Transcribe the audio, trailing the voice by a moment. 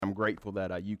grateful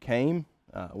that you came.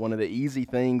 One of the easy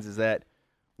things is that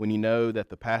when you know that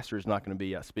the pastor is not going to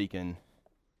be speaking,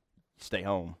 stay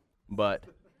home. But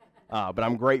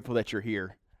I'm grateful that you're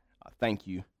here. Thank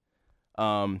you.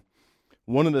 One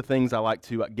of the things I like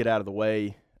to get out of the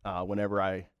way whenever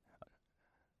I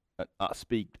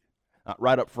speak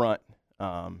right up front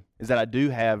is that I do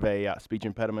have a speech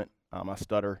impediment. I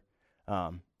stutter.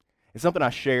 It's something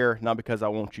I share not because I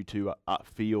want you to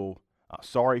feel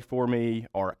sorry for me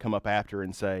or come up after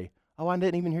and say, "Oh, I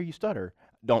didn't even hear you stutter."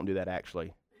 Don't do that,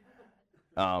 actually.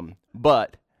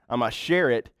 But I share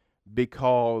it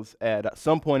because at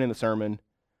some point in the sermon,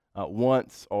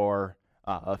 once or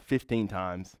 15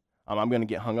 times, I'm going to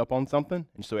get hung up on something,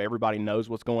 and so everybody knows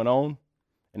what's going on,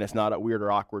 and it's not weird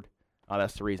or awkward.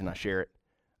 That's the reason I share it.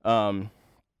 So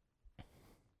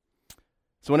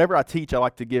whenever I teach, I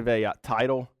like to give a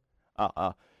title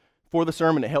for the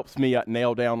sermon. It helps me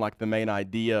nail down like the main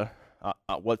idea.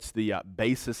 What's the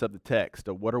basis of the text?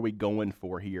 What are we going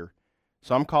for here?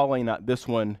 So I'm calling this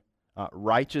one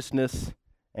righteousness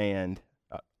and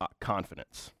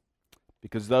confidence,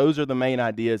 because those are the main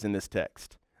ideas in this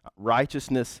text: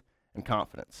 righteousness and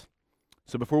confidence.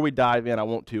 So before we dive in, I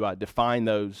want to define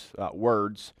those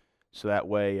words so that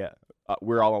way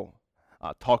we're all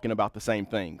talking about the same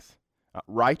things.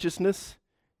 Righteousness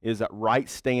is right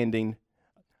standing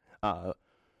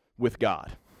with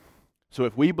God. So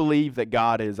if we believe that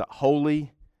God is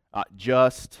holy,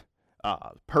 just,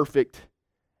 perfect,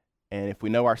 and if we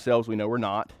know ourselves, we know we're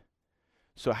not.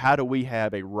 So how do we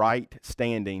have a right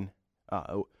standing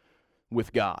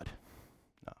with God?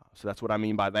 So that's what I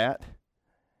mean by that.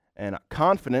 And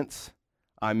confidence,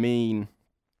 I mean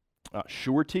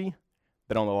surety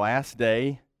that on the last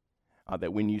day,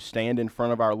 that when you stand in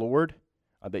front of our Lord,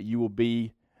 that you will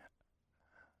be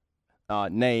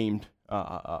named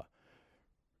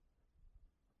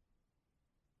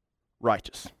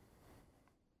righteous.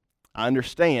 I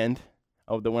understand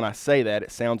that when I say that,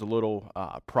 it sounds a little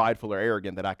prideful or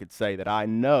arrogant that I could say that I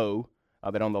know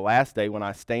that on the last day when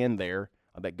I stand there,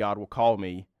 that God will call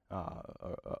me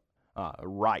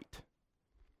right.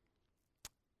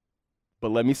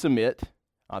 But let me submit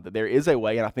that there is a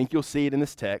way, and I think you'll see it in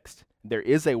this text, there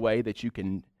is a way that you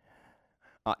can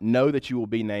know that you will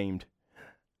be named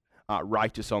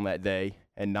righteous on that day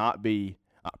and not be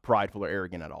prideful or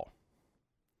arrogant at all.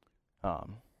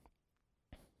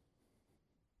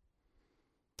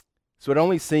 So it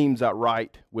only seems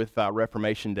right with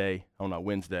Reformation Day on a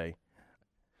Wednesday.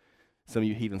 Some of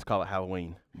you heathens call it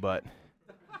Halloween, but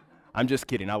I'm just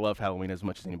kidding. I love Halloween as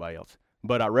much as anybody else.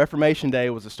 But Reformation Day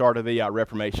was the start of the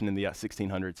Reformation in the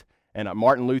 1600s, and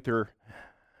Martin Luther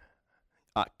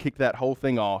kicked that whole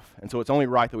thing off, and so it's only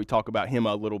right that we talk about him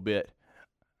a little bit.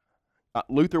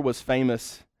 Luther was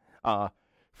famous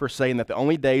for saying that the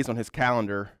only days on his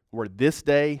calendar were this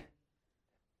day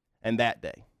and that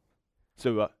day.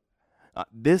 So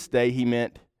this day he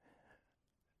meant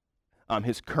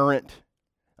his current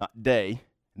day.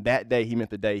 That day he meant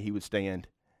the day he would stand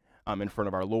in front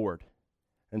of our Lord.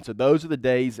 And so those are the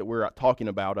days that we're talking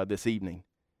about this evening.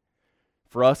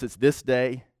 For us, it's this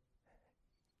day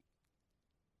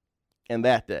and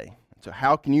that day. So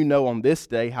how can you know on this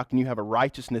day, how can you have a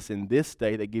righteousness in this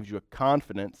day that gives you a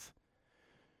confidence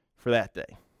for that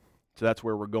day? So that's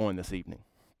where we're going this evening.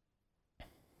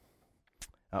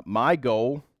 My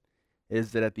goal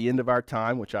is that at the end of our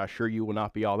time, which I assure you will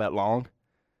not be all that long,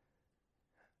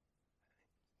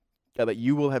 that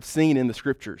you will have seen in the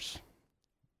Scriptures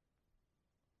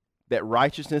that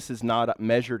righteousness is not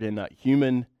measured in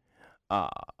human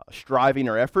striving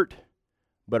or effort,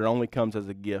 but it only comes as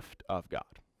a gift of God.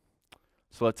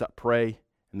 So let's pray,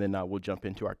 and then we'll jump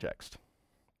into our text.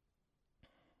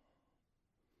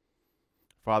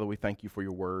 Father, we thank you for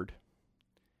your word.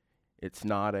 It's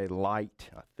not a light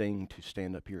thing to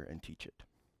stand up here and teach it.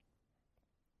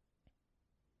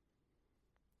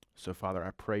 So, Father,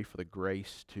 I pray for the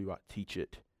grace to teach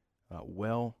it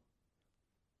well.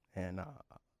 And,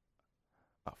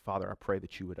 Father, I pray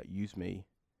that you would use me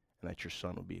and that your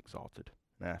Son will be exalted.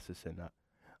 And I ask this in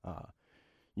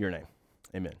your name.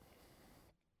 Amen.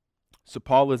 So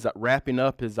Paul is wrapping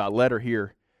up his letter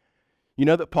here. You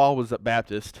know that Paul was a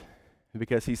Baptist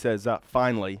because he says,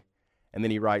 finally, and then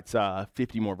he writes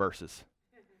 50 more verses.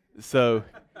 So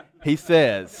he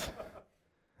says,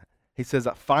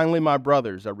 finally, my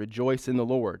brothers, rejoice in the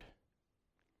Lord.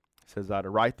 He says, to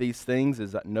write these things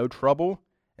is no trouble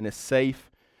and is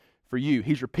safe for you.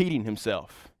 He's repeating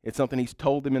himself. It's something he's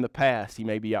told them in the past. He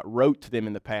maybe wrote to them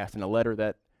in the past in a letter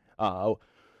that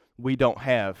we don't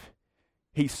have.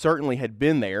 He certainly had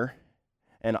been there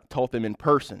and taught them in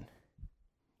person.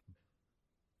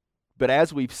 But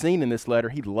as we've seen in this letter,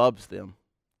 he loves them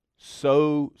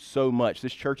so much.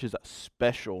 This church is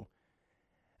special.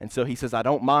 And so he says, I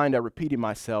don't mind repeating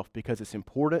myself because it's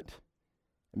important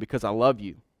and because I love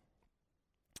you.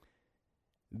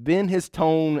 Then his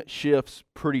tone shifts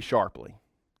pretty sharply.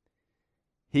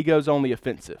 He goes on the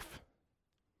offensive.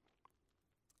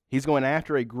 He's going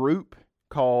after a group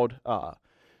called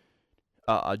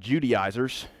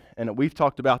Judaizers, and we've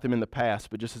talked about them in the past,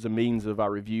 but just as a means of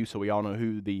our review so we all know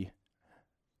who the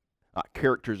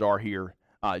characters are here.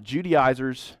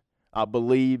 Judaizers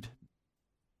believed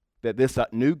that this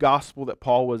new gospel that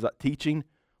Paul was teaching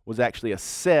was actually a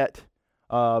set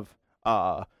of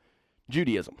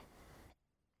Judaism.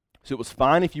 So it was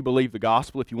fine if you believed the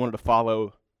gospel, if you wanted to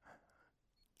follow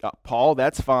Paul,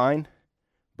 that's fine.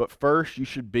 But first you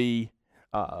should be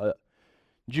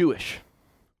Jewish,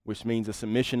 which means a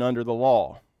submission under the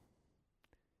law.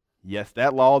 Yes,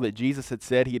 that law that Jesus had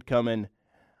said he had come and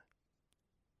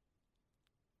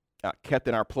kept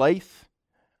in our place.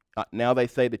 Now they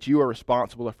say that you are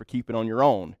responsible for keeping on your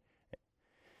own.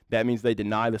 That means they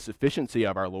deny the sufficiency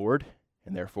of our Lord,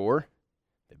 and therefore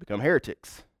they become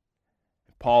heretics.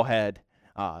 Paul had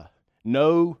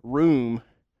no room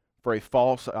for a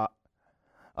false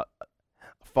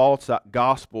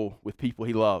gospel with people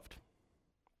he loved.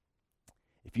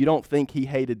 If you don't think he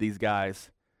hated these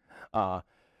guys,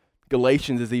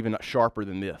 Galatians is even sharper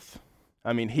than this.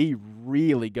 I mean, he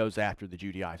really goes after the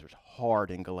Judaizers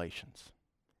hard in Galatians.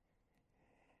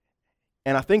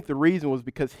 And I think the reason was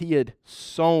because he had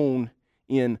sown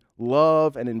in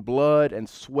love and in blood and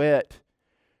sweat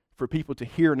for people to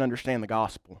hear and understand the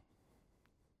gospel.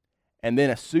 And then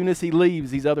as soon as he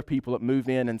leaves, these other people that move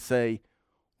in and say,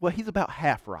 well, he's about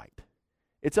half right.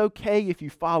 It's okay if you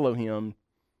follow him,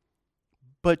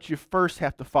 but you first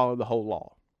have to follow the whole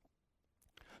law.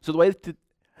 So the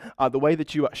way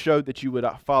that you showed that you would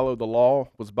follow the law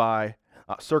was by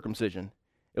circumcision.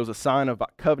 It was a sign of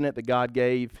covenant that God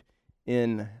gave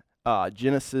in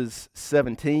Genesis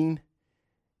 17.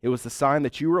 It was the sign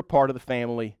that you were a part of the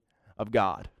family of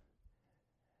God.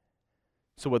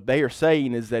 So what they are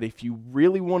saying is that if you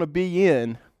really want to be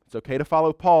in, it's okay to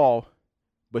follow Paul,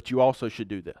 but you also should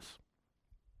do this.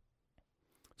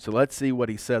 So let's see what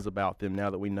he says about them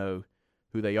now that we know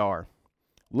who they are.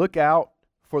 Look out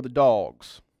for the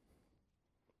dogs.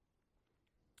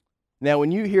 Now,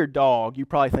 when you hear dog, you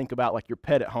probably think about like your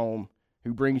pet at home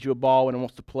who brings you a ball and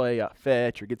wants to play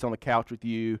fetch or gets on the couch with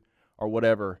you or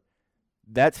whatever.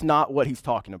 That's not what he's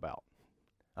talking about.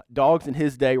 Dogs in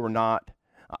his day were not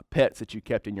pets that you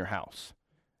kept in your house.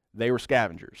 They were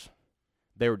scavengers.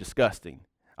 They were disgusting.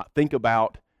 Think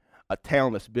about a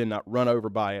town that's been run over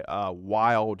by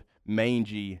wild,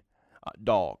 mangy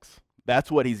dogs.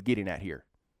 That's what he's getting at here.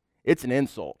 It's an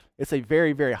insult. It's a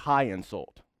very, very high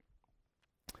insult.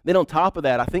 Then on top of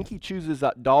that, I think he chooses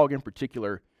that dog in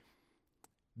particular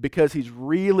because he's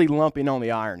really lumping on the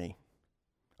irony.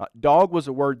 Dog was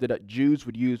a word that Jews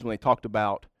would use when they talked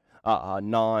about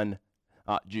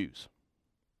non-Jews.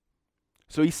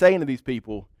 So he's saying to these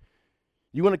people,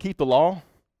 you want to keep the law?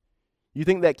 You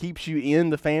think that keeps you in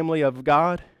the family of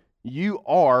God? You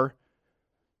are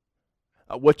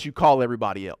what you call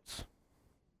everybody else.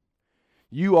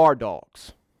 You are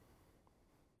dogs.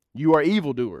 You are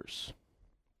evildoers.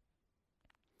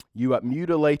 You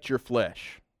mutilate your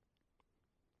flesh.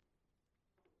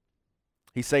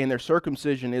 He's saying their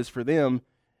circumcision is for them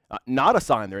not a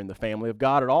sign they're in the family of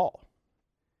God at all.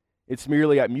 It's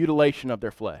merely a mutilation of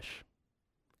their flesh.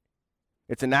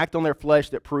 It's an act on their flesh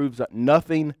that proves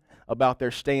nothing about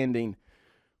their standing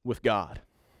with God.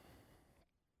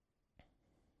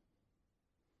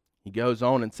 He goes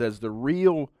on and says the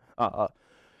real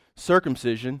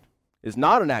circumcision is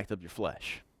not an act of your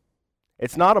flesh.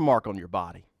 It's not a mark on your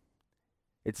body.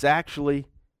 It's actually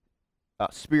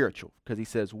spiritual, because he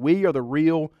says we are the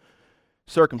real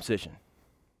circumcision.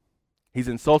 He's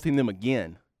insulting them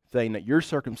again, saying that your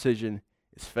circumcision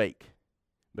is fake,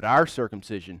 but our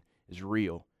circumcision is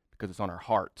real because it's on our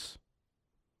hearts.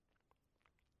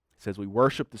 It says we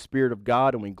worship the Spirit of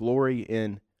God and we glory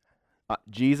in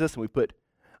Jesus, and we put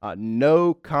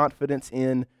no confidence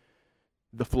in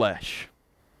the flesh.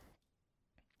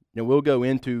 Now we'll go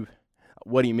into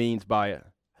what he means by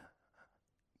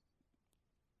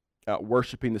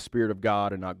worshiping the Spirit of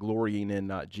God and glorying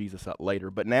in Jesus later.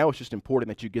 But now it's just important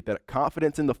that you get that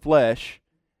confidence in the flesh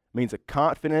means a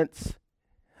confidence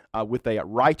with a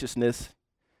righteousness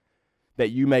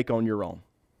that you make on your own.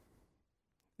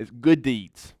 It's good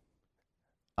deeds,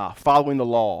 following the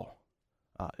law,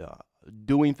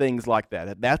 doing things like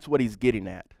that. That's what he's getting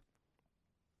at.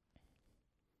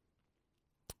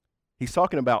 He's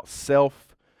talking about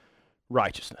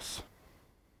self-righteousness.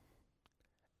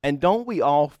 And don't we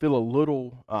all feel a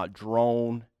little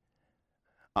drawn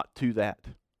to that?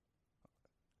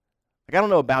 Like, I don't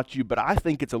know about you, but I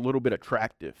think it's a little bit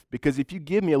attractive, because if you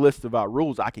give me a list of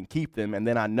rules, I can keep them, and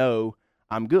then I know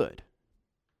I'm good.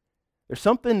 There's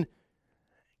something,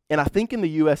 and I think in the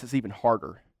U.S. it's even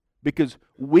harder, because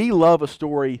we love a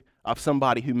story of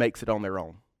somebody who makes it on their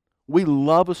own. We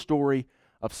love a story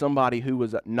of somebody who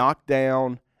was knocked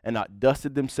down and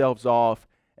dusted themselves off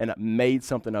and made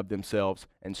something of themselves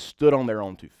and stood on their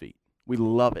own 2 feet. We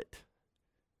love it.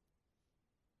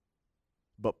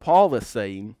 But Paul is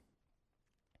saying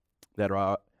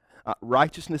that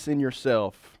righteousness in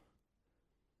yourself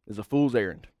is a fool's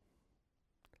errand.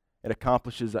 It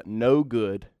accomplishes no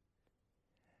good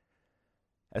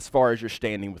as far as your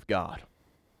standing with God.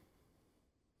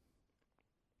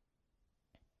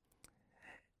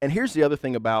 And here's the other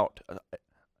thing about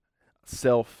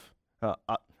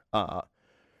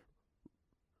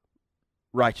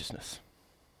righteousness,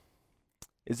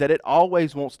 is that it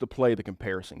always wants to play the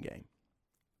comparison game.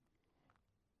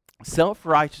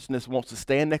 Self-righteousness wants to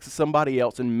stand next to somebody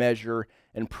else and measure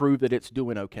and prove that it's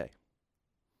doing okay.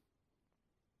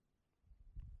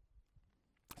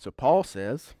 So Paul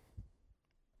says,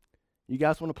 you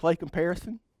guys want to play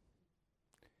comparison?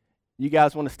 You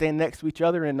guys want to stand next to each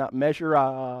other and not measure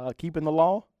keeping the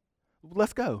law?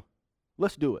 Let's go.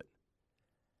 Let's do it.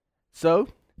 So,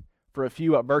 for a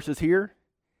few verses here,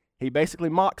 he basically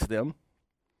mocks them,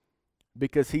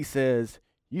 because he says,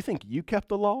 you think you kept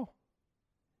the law?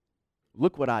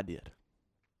 Look what I did.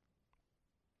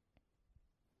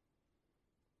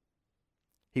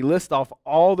 He lists off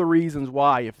all the reasons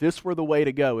why, if this were the way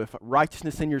to go, if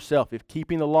righteousness in yourself, if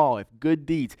keeping the law, if good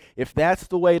deeds, if that's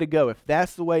the way to go, if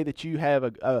that's the way that you have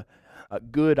a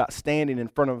good standing in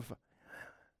front of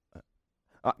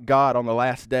God on the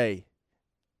last day,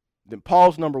 then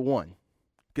Paul's number one,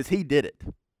 because he did it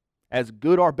as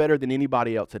good or better than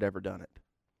anybody else had ever done it.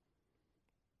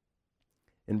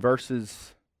 In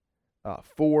verses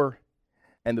 4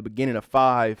 and the beginning of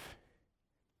 5,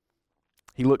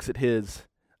 he looks at his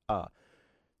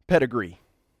pedigree.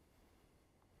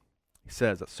 He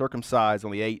says, circumcised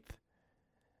on the eighth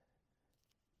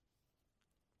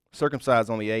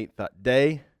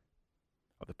day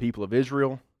of the people of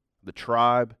Israel, the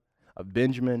tribe of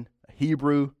Benjamin, a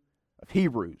Hebrew of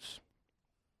Hebrews.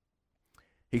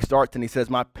 He starts and he says,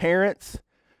 my parents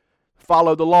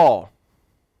followed the law,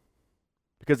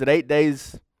 because at 8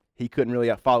 days he couldn't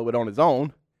really follow it on his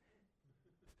own.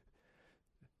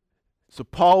 So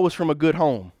Paul was from a good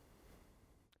home.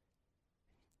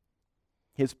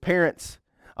 His parents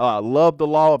loved the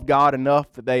law of God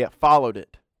enough that they followed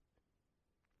it.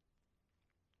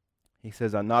 He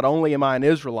says, not only am I an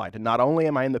Israelite, and not only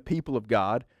am I in the people of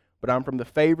God, but I'm from the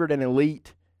favored and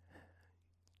elite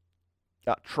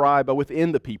tribe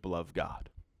within the people of God.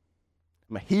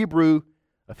 I'm a Hebrew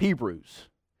of Hebrews.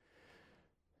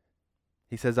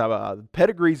 He says, the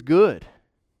pedigree's good.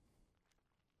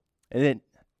 And then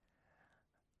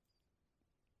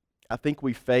I think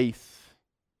we face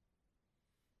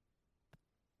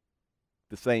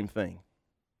the same thing.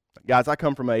 Guys, I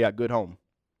come from a good home.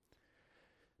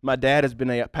 My dad has been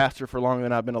a pastor for longer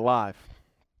than I've been alive.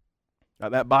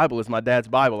 That Bible is my dad's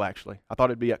Bible, actually. I thought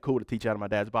it'd be cool to teach out of my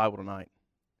dad's Bible tonight.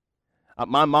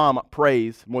 My mom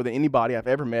prays more than anybody I've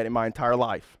ever met in my entire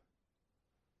life.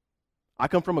 I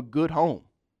come from a good home.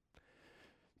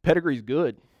 Pedigree's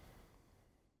good.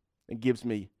 It gives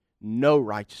me no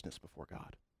righteousness before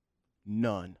God.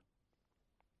 None.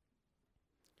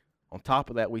 On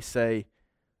top of that, we say,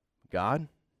 God,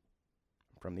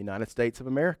 I'm from the United States of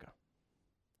America.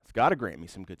 It's got to grant me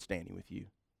some good standing with you.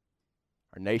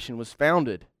 Our nation was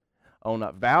founded on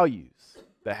values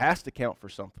that has to count for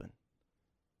something.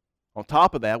 On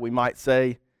top of that, we might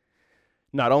say,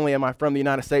 not only am I from the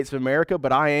United States of America,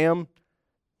 but I am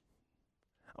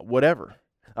whatever.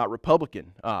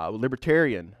 Republican,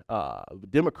 Libertarian,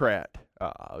 Democrat,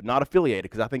 not affiliated,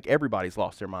 because I think everybody's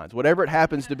lost their minds. Whatever it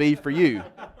happens to be for you.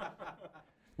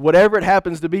 Whatever it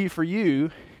happens to be for you,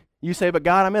 you say, but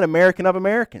God, I'm an American of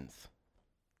Americans.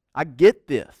 I get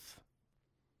this.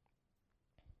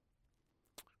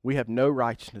 We have no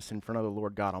righteousness in front of the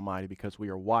Lord God Almighty because we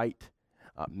are white,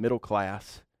 middle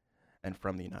class, and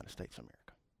from the United States of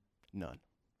America. None.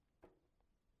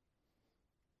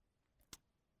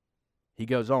 He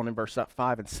goes on in verse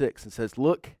 5 and 6 and says,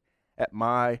 look at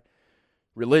my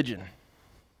religion.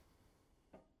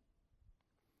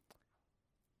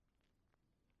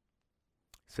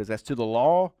 He says, as to the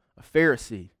law, a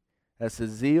Pharisee. As to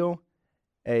zeal,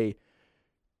 a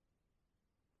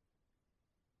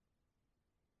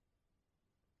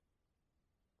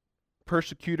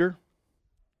persecutor.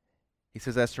 He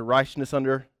says, as to righteousness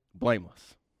under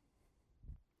blameless.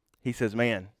 He says,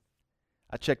 man,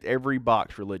 I checked every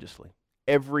box religiously.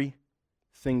 Every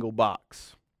single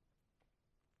box.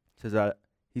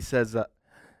 He says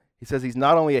he's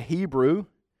not only a Hebrew,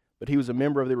 but he was a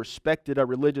member of the respected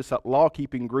religious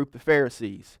law-keeping group, the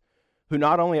Pharisees, who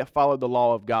not only have followed the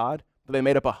law of God, but they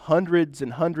made up hundreds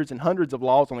and hundreds and hundreds of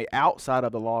laws on the outside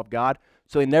of the law of God,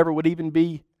 so they never would even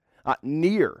be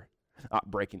near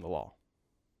breaking the law.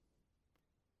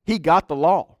 He got the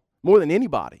law more than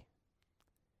anybody.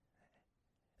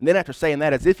 And then after saying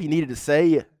that, as if he needed to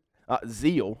say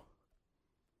zeal,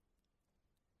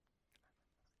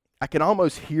 I can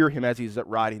almost hear him as he's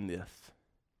writing this.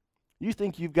 You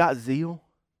think you've got zeal?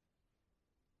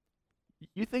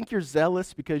 You think you're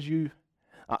zealous because you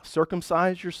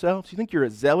circumcise yourselves? You think you're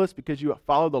zealous because you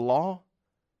follow the law?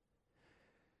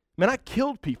 Man, I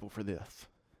killed people for this.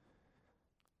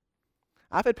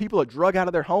 I've had people drug out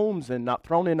of their homes and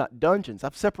thrown in dungeons.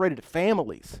 I've separated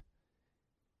families.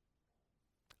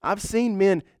 I've seen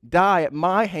men die at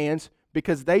my hands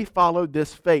because they followed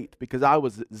this faith, because I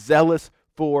was zealous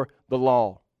for the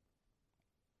law.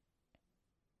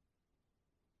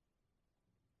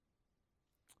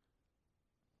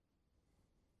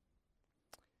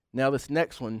 Now this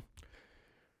next one,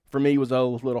 for me, was a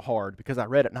little hard because I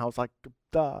read it and I was like,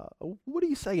 what are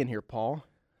you saying here, Paul?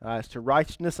 As to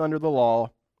righteousness under the law,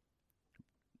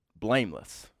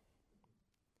 blameless.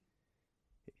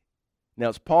 Now,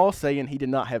 is Paul saying he did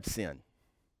not have sin?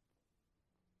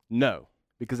 No,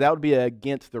 because that would be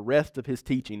against the rest of his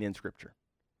teaching in Scripture.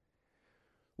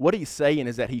 What he's saying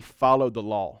is that he followed the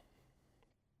law.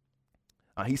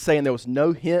 He's saying there was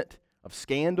no hint of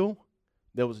scandal.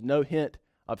 There was no hint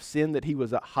of sin that he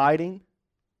was hiding.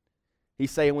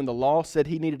 He's saying when the law said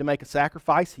he needed to make a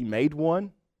sacrifice, he made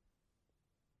one.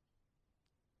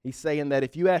 He's saying that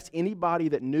if you ask anybody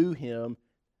that knew him,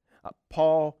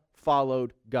 Paul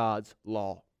followed God's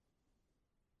law.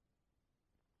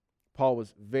 Paul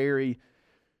was very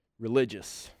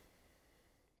religious.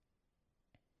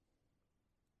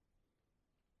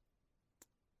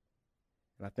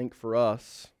 And I think for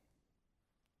us,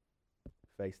 we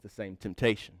face the same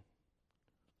temptation.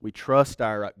 We trust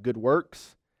our good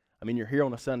works. I mean, you're here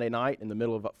on a Sunday night in the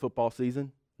middle of football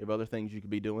season. You have other things you could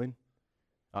be doing.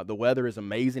 The weather is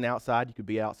amazing outside. You could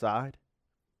be outside.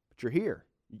 But you're here.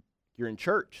 You're in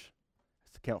church.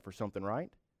 That's to count for something,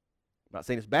 right? I'm not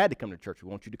saying it's bad to come to church. We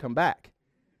want you to come back.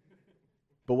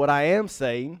 But what I am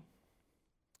saying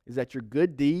is that your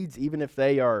good deeds, even if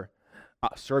they are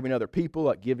serving other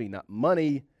people, giving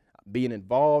money, being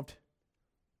involved,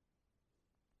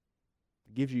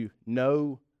 gives you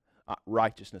no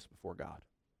righteousness before God.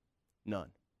 None.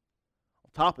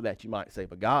 On top of that, you might say,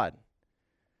 but God,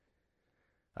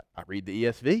 I read the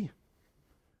ESV.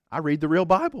 I read the real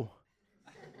Bible.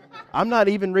 I'm not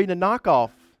even reading a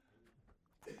knockoff.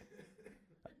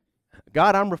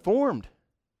 God, I'm reformed.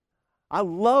 I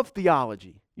love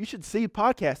theology. You should see the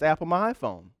podcast app on my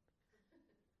iPhone.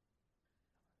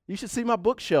 You should see my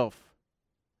bookshelf.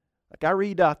 Like I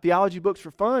read theology books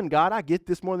for fun. God, I get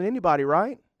this more than anybody,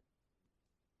 right?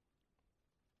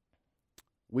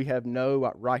 We have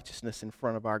no righteousness in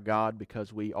front of our God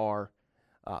because we are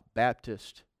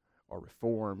Baptist or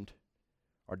Reformed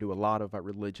or do a lot of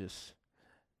religious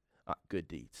good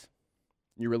deeds.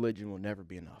 Your religion will never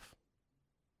be enough.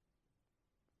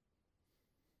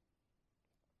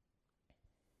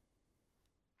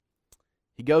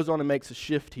 He goes on and makes a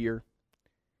shift here.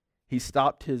 He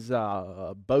stopped his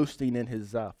boasting in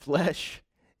his flesh,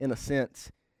 in a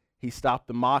sense. He stopped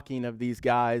the mocking of these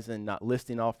guys and not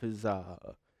listing off his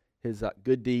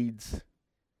good deeds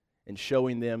and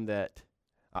showing them that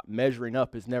measuring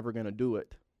up is never going to do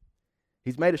it.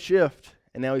 He's made a shift,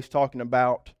 and now he's talking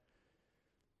about,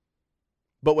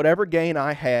 but whatever gain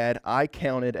I had, I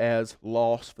counted as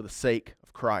loss for the sake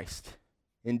of Christ.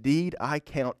 Indeed, I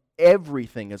count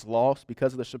everything as loss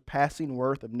because of the surpassing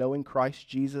worth of knowing Christ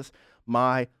Jesus,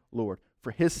 my Lord.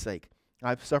 For his sake,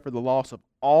 I've suffered the loss of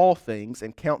all things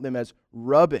and count them as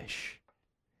rubbish,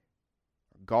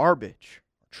 garbage,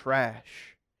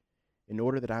 trash, in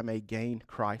order that I may gain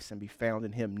Christ and be found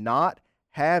in him, not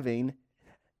having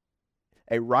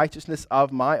a righteousness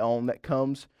of my own that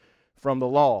comes from the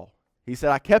law. He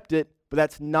said, I kept it, but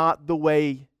that's not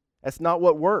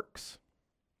what works.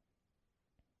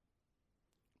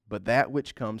 But that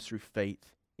which comes through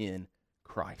faith in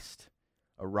Christ,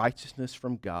 a righteousness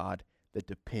from God that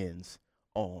depends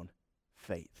on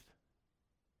faith.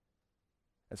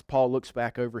 As Paul looks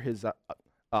back over his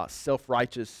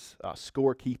self-righteous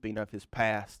scorekeeping of his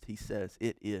past, he says,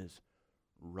 it is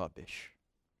rubbish.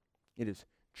 It is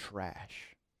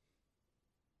trash.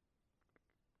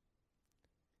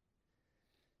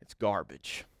 it's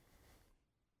garbage.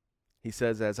 He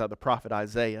says, as the prophet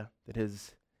Isaiah, that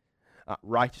his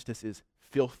righteousness is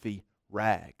filthy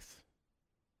rags.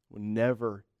 Will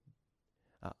never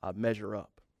measure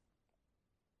up.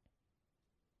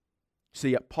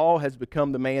 See, Paul has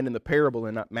become the man in the parable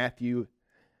in Matthew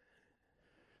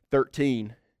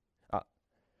 13,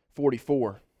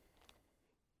 44.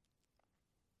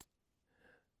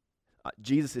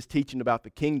 Jesus is teaching about the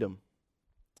kingdom,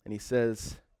 and he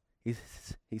says,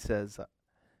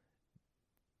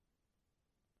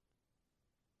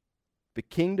 the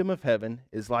kingdom of heaven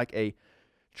is like a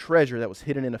treasure that was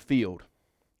hidden in a field,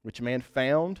 which a man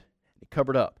found and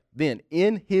covered up. Then,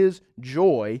 in his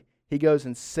joy, he goes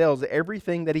and sells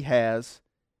everything that he has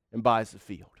and buys the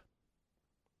field.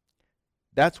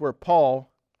 That's where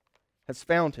Paul has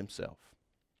found himself.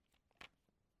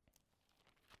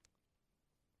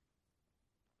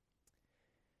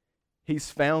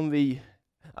 He's found the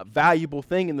valuable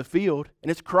thing in the field, and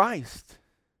it's Christ.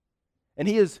 And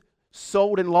he has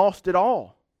sold and lost it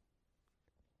all.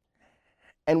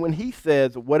 And when he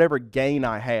says, whatever gain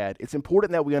I had, it's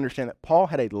important that we understand that Paul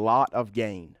had a lot of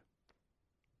gain.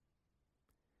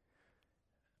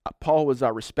 Paul was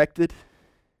respected,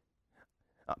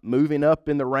 moving up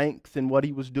in the ranks in what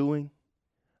he was doing,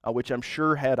 which I'm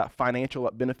sure had financial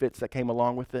benefits that came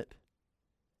along with it.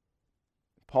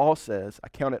 Paul says, I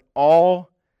count it all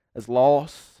as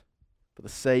loss for the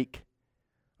sake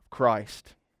of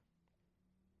Christ.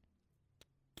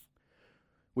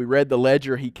 We read the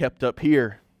ledger he kept up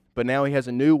here, but now he has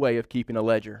a new way of keeping a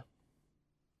ledger.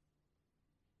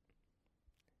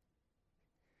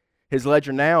 His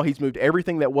ledger now, he's moved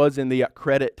everything that was in the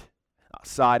credit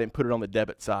side and put it on the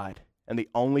debit side. And the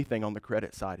only thing on the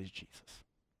credit side is Jesus.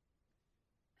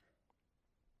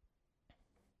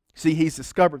 See, he's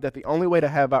discovered that the only way to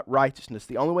have righteousness,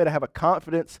 the only way to have a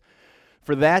confidence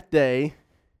for that day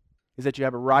is that you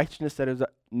have a righteousness that is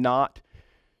not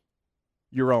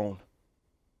your own.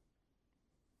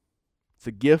 It's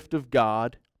a gift of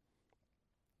God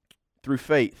through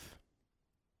faith.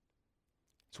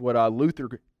 It's what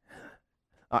Luther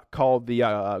called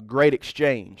the Great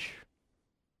Exchange.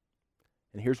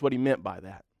 And here's what he meant by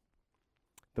that.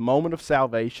 The moment of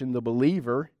salvation, the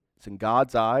believer, it's in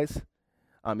God's eyes,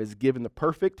 is given the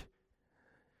perfect,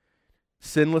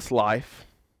 sinless life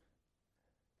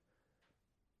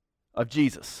of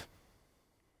Jesus.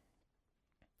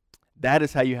 That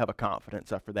is how you have a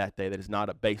confidence for that day that is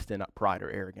not based in pride or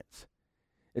arrogance.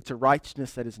 It's a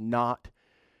righteousness that is not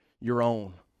your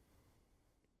own.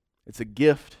 It's a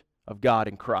gift of God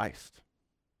in Christ.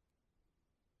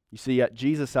 You see,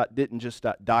 Jesus didn't just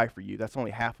die for you. That's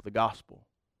only half of the gospel.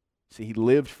 See, he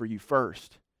lived for you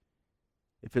first.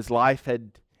 If his life has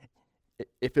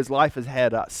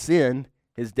had sin,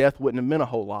 his death wouldn't have meant a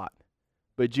whole lot.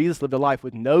 But Jesus lived a life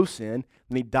with no sin,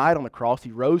 and he died on the cross.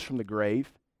 He rose from the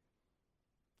grave.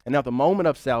 And now at the moment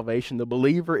of salvation, the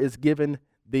believer is given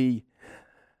the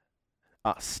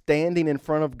standing in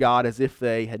front of God as if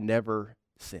they had never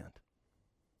sinned.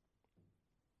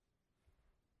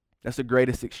 That's the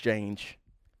greatest exchange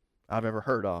I've ever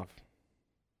heard of.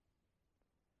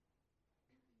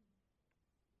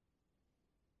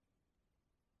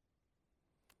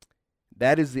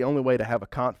 That is the only way to have a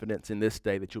confidence in this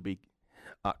day that you'll be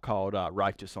called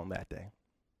righteous on that day.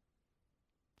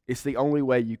 It's the only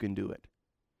way you can do it.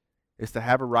 It's to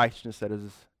have a righteousness that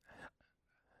is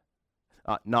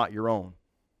not your own.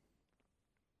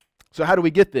 So how do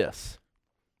we get this?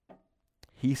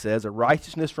 He says a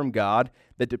righteousness from God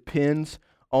that depends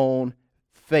on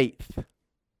faith.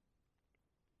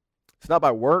 It's not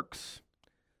by works.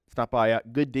 It's not by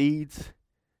good deeds.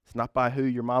 It's not by who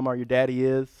your mama or your daddy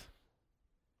is.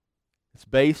 It's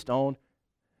based on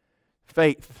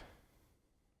faith.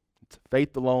 It's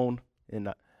faith alone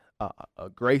and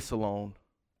grace alone.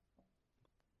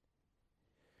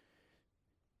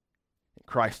 And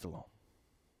Christ alone.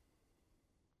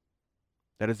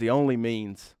 That is the only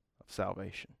means of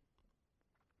salvation.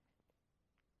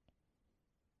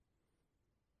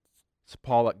 So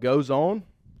Paul goes on,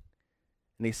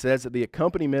 and he says that the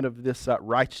accompaniment of this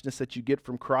righteousness that you get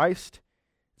from Christ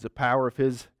is the power of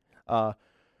his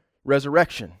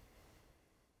resurrection.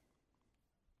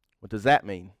 What does that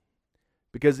mean?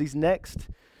 Because these next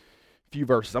few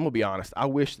verses, I'm going to be honest, I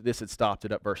wish that this had stopped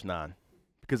at verse 9.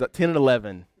 Because at 10 and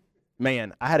 11,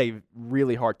 man, I had a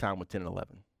really hard time with 10 and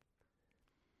 11.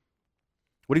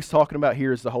 What he's talking about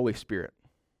here is the Holy Spirit.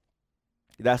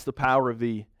 That's the power of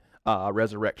the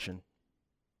resurrection.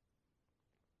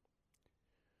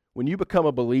 When you become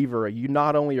a believer, you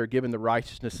not only are given the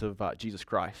righteousness of Jesus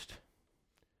Christ,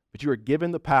 but you are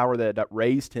given the power that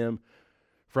raised him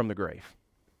from the grave.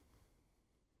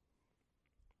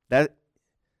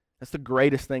 That's the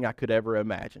greatest thing I could ever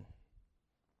imagine.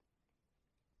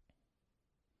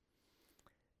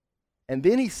 And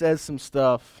then he says some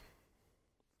stuff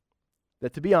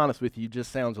that, to be honest with you,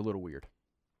 just sounds a little weird.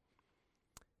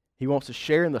 He wants to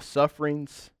share in the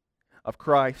sufferings of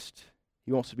Christ.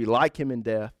 He wants to be like him in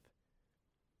death,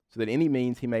 so that any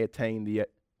means he may attain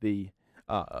the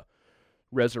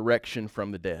resurrection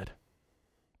from the dead.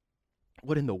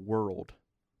 What in the world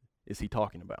is he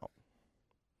talking about?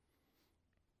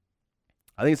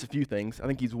 I think it's a few things. I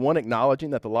think he's, one,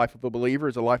 acknowledging that the life of a believer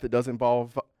is a life that does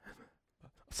involve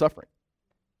suffering.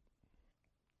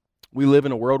 We live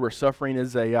in a world where suffering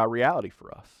is a reality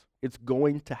for us. It's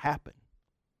going to happen.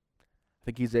 I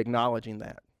think he's acknowledging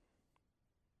that.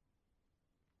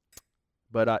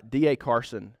 But D.A.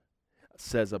 Carson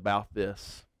says about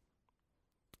this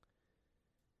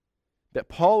that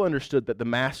Paul understood that the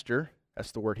master,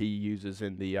 that's the word he uses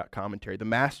in the commentary, the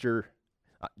master,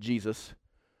 Jesus,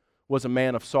 was a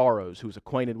man of sorrows who was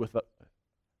acquainted with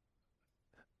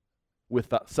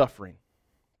suffering.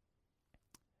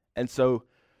 And so,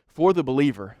 for the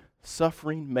believer,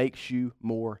 suffering makes you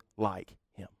more like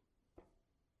him.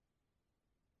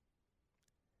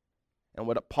 And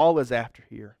what Paul is after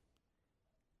here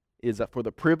is that for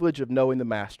the privilege of knowing the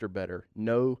master better,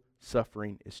 no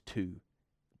suffering is too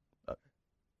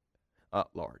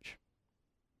large.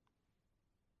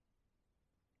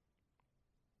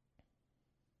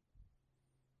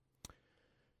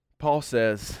 Paul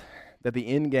says that the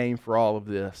end game for all of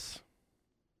this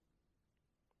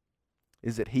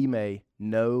is that he may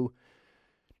know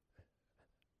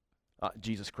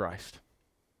Jesus Christ.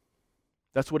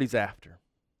 That's what he's after.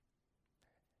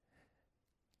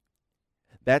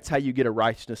 That's how you get a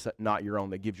righteousness that's not your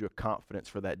own, that gives you a confidence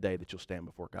for that day that you'll stand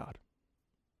before God.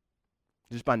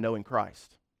 Just by knowing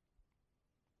Christ.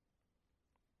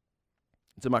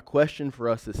 So my question for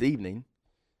us this evening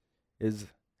is,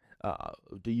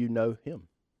 do you know him?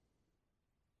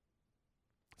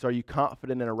 So are you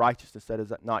confident in a righteousness that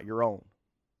is not your own?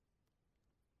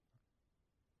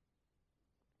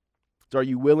 So are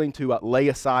you willing to lay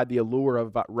aside the allure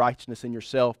of righteousness in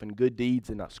yourself and good deeds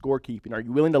and scorekeeping? Are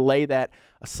you willing to lay that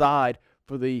aside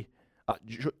for the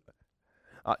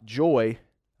joy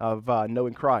of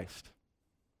knowing Christ?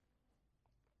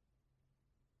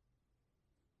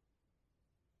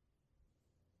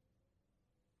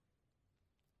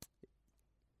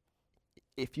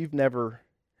 If you've never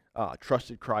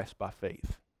trusted Christ by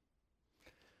faith,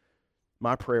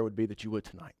 my prayer would be that you would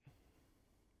tonight.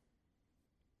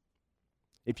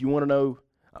 If you want to know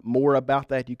more about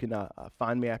that, you can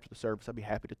find me after the service. I'd be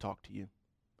happy to talk to you.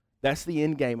 That's the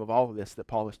end game of all of this that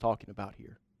Paul is talking about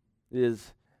here,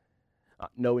 is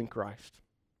knowing Christ.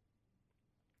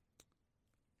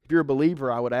 If you're a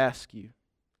believer, I would ask you,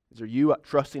 are you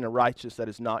trusting a righteousness that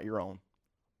is not your own?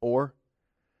 Or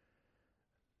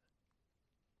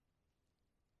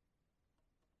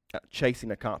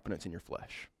chasing a confidence in your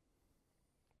flesh?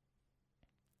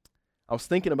 I was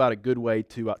thinking about a good way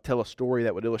to tell a story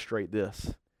that would illustrate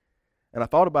this. And I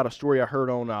thought about a story I heard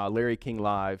on Larry King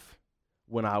Live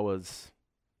when I was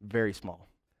very small.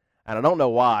 And I don't know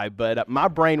why, but my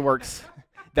brain works,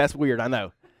 that's weird, I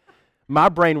know. My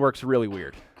brain works really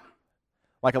weird.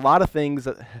 Like a lot of things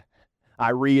that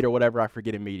I read or whatever, I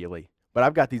forget immediately. But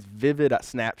I've got these vivid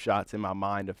snapshots in my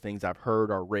mind of things I've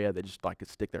heard or read that just could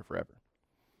stick there forever.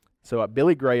 So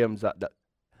Billy Graham's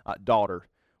daughter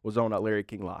was on Larry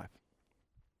King Live.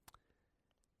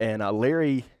 And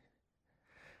Larry,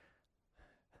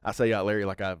 I say Larry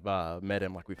like I've met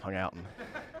him, like we've hung out, and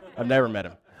I've never met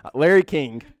him. Larry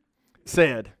King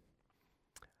said,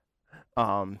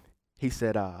 he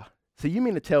said, so you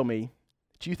mean to tell me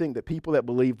that you think that people that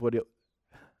believe what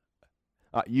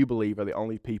you believe are the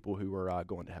only people who are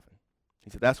going to heaven? He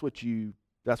said, that's what you're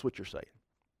saying.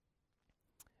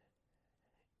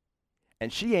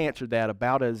 And she answered that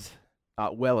about as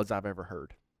well as I've ever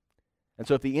heard. And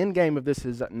so if the end game of this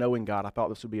is knowing God, I thought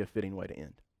this would be a fitting way to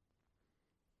end.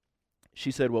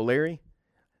 She said, well, Larry,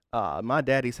 my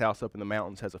daddy's house up in the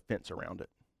mountains has a fence around it.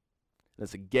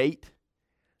 There's a gate,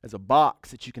 there's a box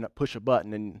that you can push a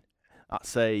button and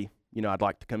say, I'd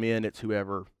like to come in. It's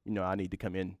whoever, I need to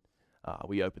come in.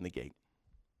 We open the gate.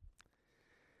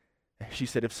 She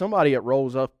said, if somebody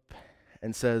rolls up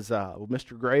and says, well,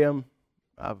 Mr. Graham,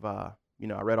 I've I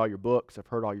read all your books, I've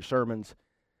heard all your sermons,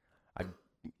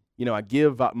 I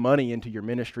give money into your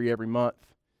ministry every month.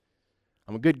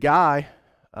 I'm a good guy.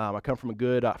 I come from a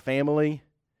good family,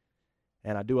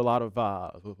 and I do a lot of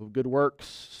good works.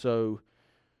 So,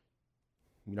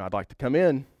 I'd like to come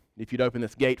in if you'd open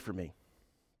this gate for me.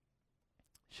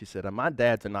 She said, my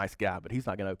dad's a nice guy, but he's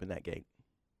not going to open that gate.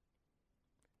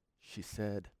 She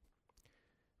said,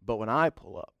 but when I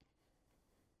pull up,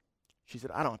 she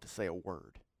said, I don't have to say a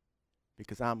word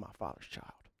because I'm my Father's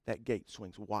child. That gate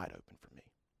swings wide open for me.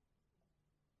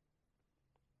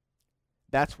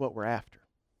 That's what we're after.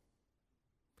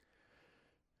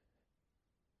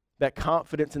 That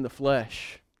confidence in the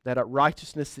flesh, that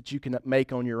righteousness that you can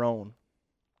make on your own,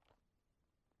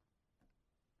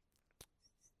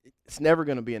 it's never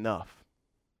going to be enough.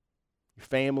 Your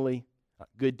family,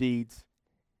 good deeds,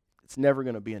 it's never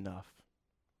going to be enough.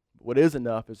 But what is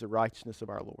enough is the righteousness of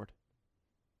our Lord,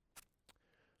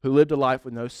 who lived a life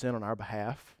with no sin on our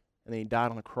behalf, and then he died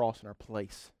on the cross in our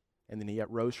place, and then he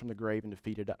rose from the grave and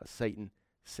defeated Satan,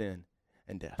 sin,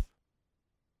 and death.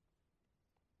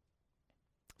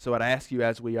 So I'd ask you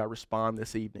as we respond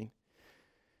this evening,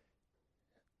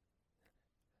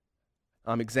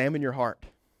 examine your heart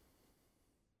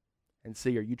and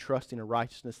see, are you trusting a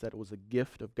righteousness that was a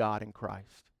gift of God in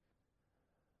Christ?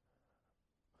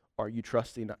 Or are you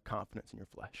trusting confidence in your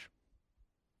flesh?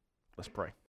 Let's pray.